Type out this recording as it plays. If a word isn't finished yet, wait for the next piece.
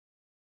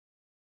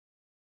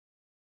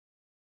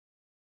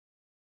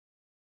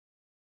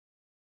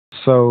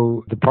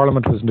So the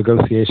Parliament was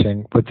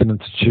negotiating with an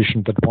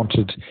institution that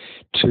wanted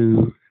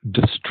to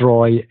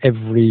destroy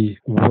every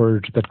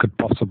word that could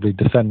possibly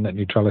defend net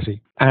neutrality.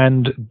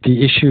 And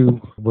the issue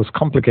was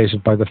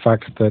complicated by the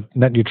fact that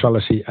net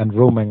neutrality and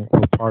roaming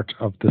were part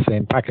of the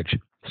same package.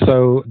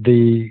 So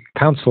the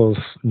Council's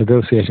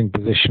negotiating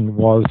position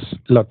was,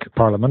 look,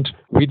 Parliament,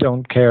 we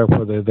don't care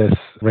whether this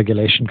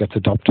regulation gets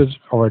adopted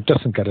or it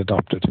doesn't get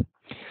adopted.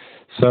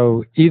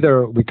 So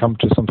either we come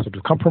to some sort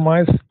of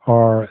compromise,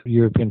 or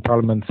European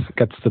Parliament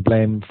gets the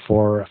blame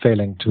for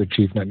failing to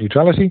achieve net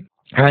neutrality,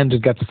 and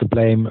it gets the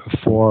blame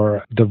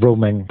for the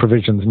roaming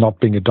provisions not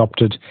being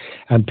adopted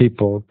and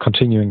people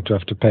continuing to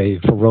have to pay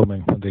for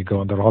roaming when they go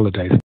on their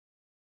holidays.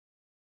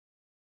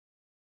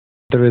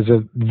 There is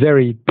a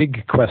very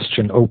big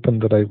question open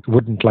that I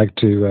wouldn't like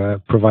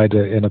to provide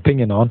an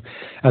opinion on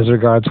as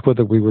regards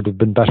whether we would have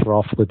been better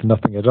off with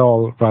nothing at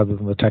all rather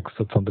than the text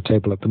that's on the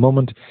table at the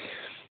moment,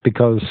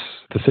 because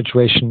the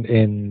situation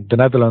in the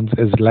Netherlands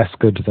is less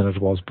good than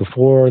it was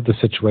before. The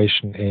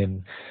situation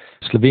in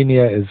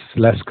Slovenia is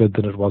less good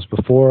than it was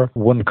before.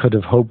 One could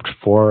have hoped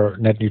for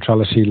net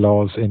neutrality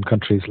laws in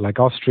countries like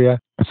Austria.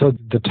 So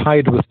the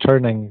tide was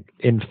turning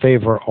in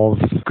favour of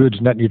good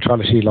net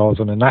neutrality laws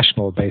on a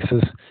national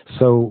basis.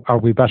 So are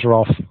we better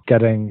off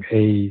getting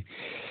a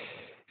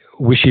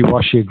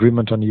wishy-washy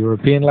agreement on a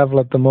European level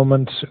at the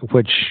moment,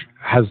 which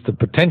has the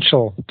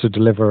potential to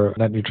deliver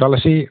net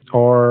neutrality,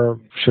 or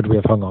should we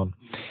have hung on?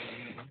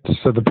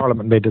 So the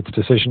Parliament made its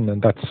decision,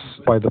 and that's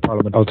why the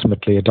Parliament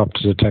ultimately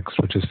adopted a text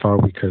which is far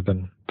weaker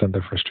than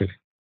their first treaty.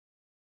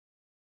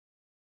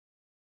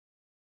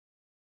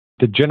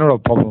 The general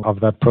problem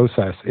of that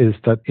process is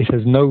that it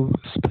has no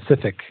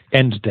specific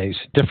end date.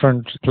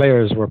 Different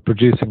players were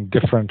producing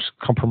different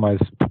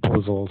compromise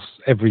proposals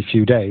every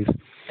few days,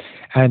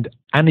 and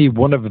any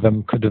one of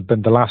them could have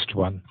been the last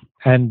one.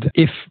 And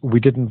if we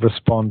didn't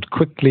respond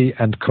quickly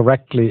and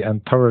correctly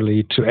and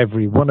thoroughly to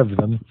every one of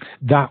them,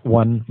 that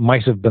one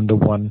might have been the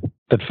one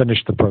that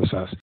finished the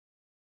process.